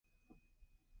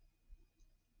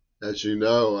As you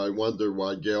know, I wonder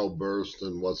why Gail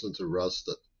Burston wasn't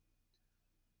arrested.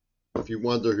 If you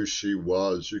wonder who she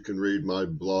was, you can read my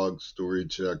blog, Story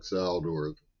Checks Out,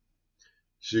 or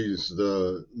she's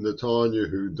the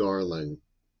Netanyahu darling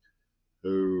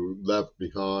who left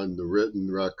behind the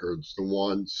written records, the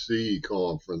 1C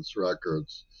conference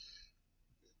records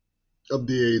of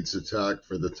the AIDS attack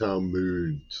for the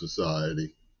Talmud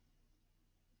Society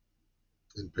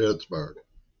in Pittsburgh.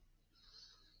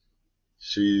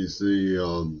 She's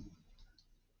the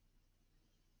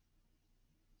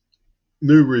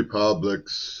New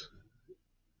Republic's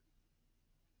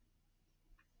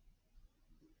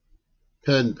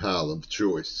pen pal of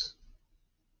choice.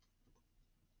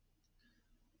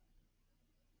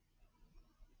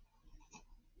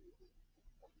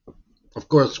 Of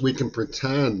course, we can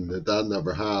pretend that that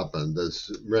never happened,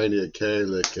 as Rainier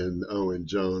Kalik and Owen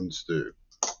Jones do.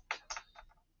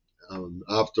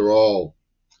 After all,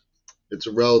 it's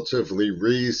a relatively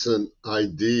recent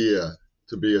idea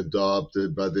to be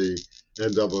adopted by the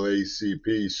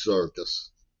NAACP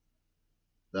circus.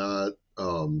 That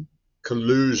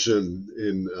collusion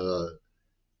in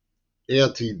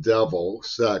anti-devil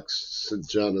sex and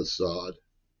genocide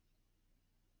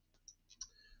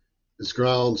is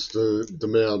grounds to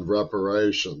demand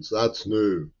reparations. That's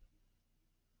new.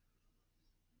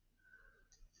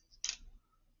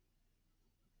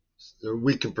 So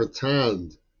we can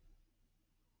pretend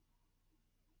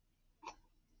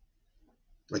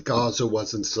that Gaza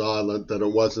wasn't silent, that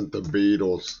it wasn't the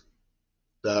Beatles,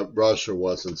 that Russia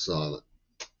wasn't silent,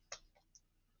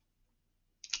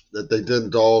 that they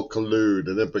didn't all collude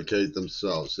and implicate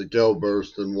themselves, that Gail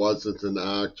Burston wasn't an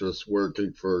actress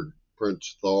working for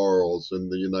Prince Charles in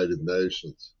the United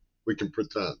Nations. We can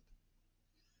pretend.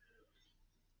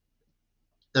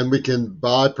 And we can,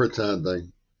 by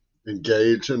pretending,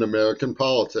 engage in American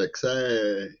politics.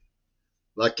 Hey,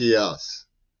 lucky us.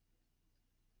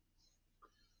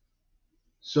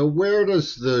 So where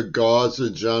does the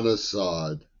Gaza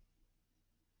genocide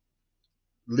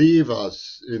leave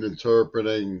us in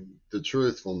interpreting the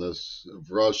truthfulness of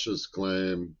Russia's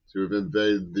claim to have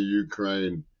invaded the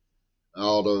Ukraine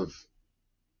out of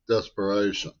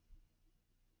desperation?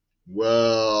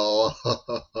 Well,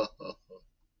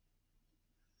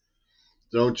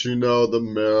 don't you know that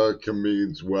America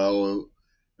means well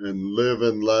and live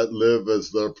and let live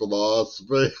as their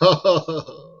philosophy?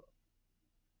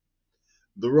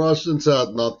 The Russians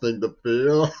had nothing to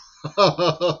fear.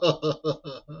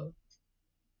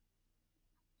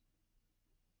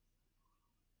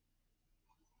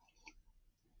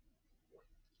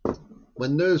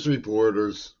 When news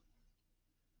reporters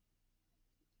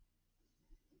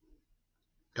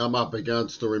come up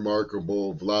against the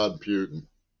remarkable Vlad Putin,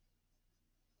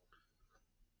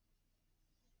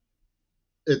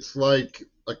 it's like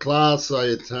a class I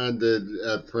attended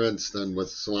at Princeton with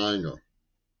Slanger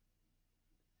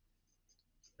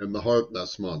and the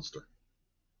Harkness monster.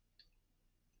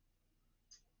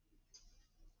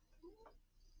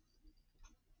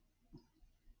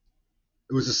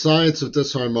 It was a science of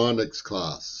disharmonics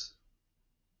class.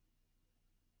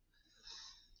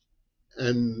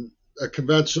 And a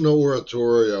conventional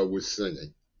oratorio was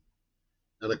singing.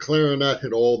 And a clarinet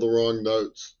hit all the wrong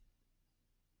notes.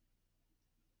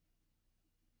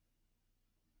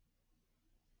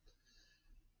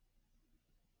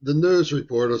 The news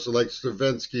reporters are like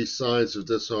Stravinsky's Science of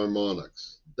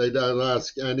Disharmonics. They don't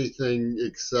ask anything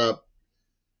except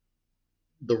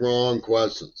the wrong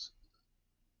questions.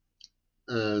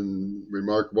 And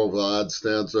Remarkable Vlad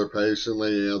stands there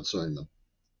patiently answering them.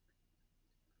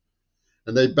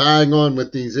 And they bang on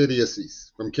with these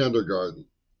idiocies from kindergarten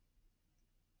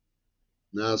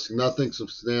and ask nothing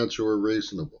substantial or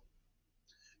reasonable.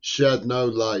 Shed no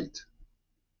light.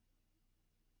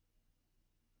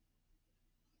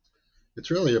 It's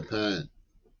really a pain.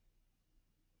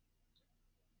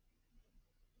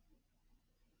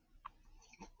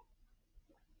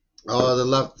 Oh, the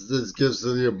left gives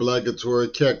the obligatory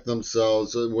kick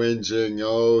themselves and whinging.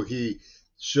 Oh, he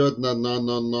should not,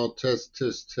 no,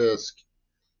 tisk,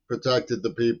 protected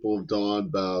the people of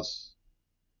Donbass.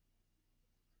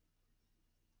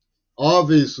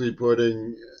 Obviously,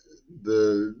 putting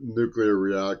the nuclear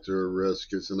reactor at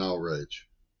risk is an outrage.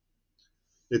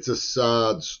 It's a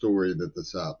sad story that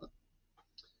this happened.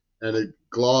 And it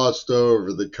glossed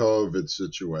over the COVID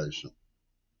situation,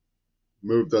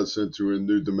 moved us into a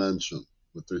new dimension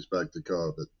with respect to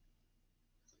COVID.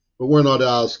 But we're not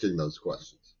asking those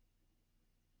questions.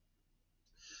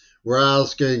 We're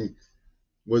asking,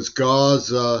 was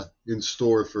Gaza in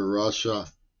store for Russia?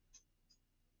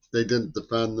 They didn't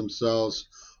defend themselves.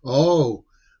 Oh,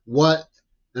 what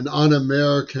an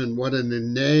un-American, what an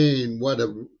inane, what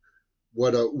a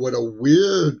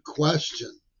weird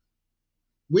question.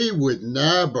 We would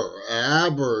never,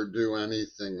 ever do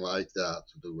anything like that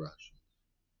to the Russians.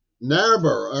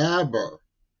 Never, ever.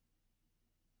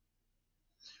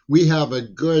 We have a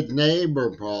good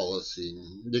neighbor policy.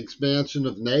 The expansion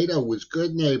of NATO was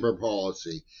good neighbor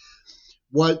policy.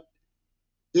 What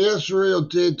Israel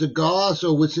did to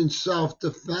Gaza was in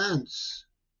self-defense.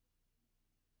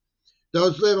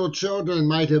 Those little children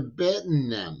might have bitten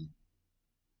them.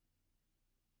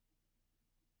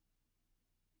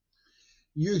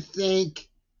 You think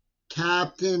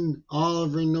Captain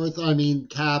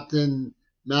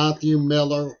Matthew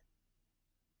Miller,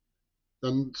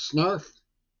 the Snurf,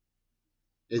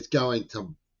 is going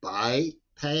to bite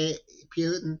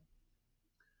Putin?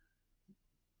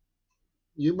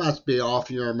 You must be off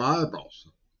your marbles.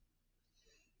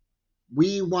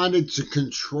 We wanted to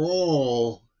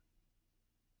control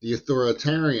the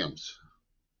authoritarians.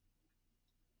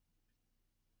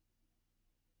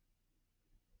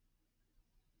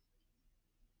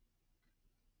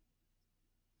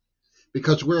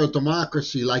 Because we're a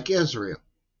democracy like Israel.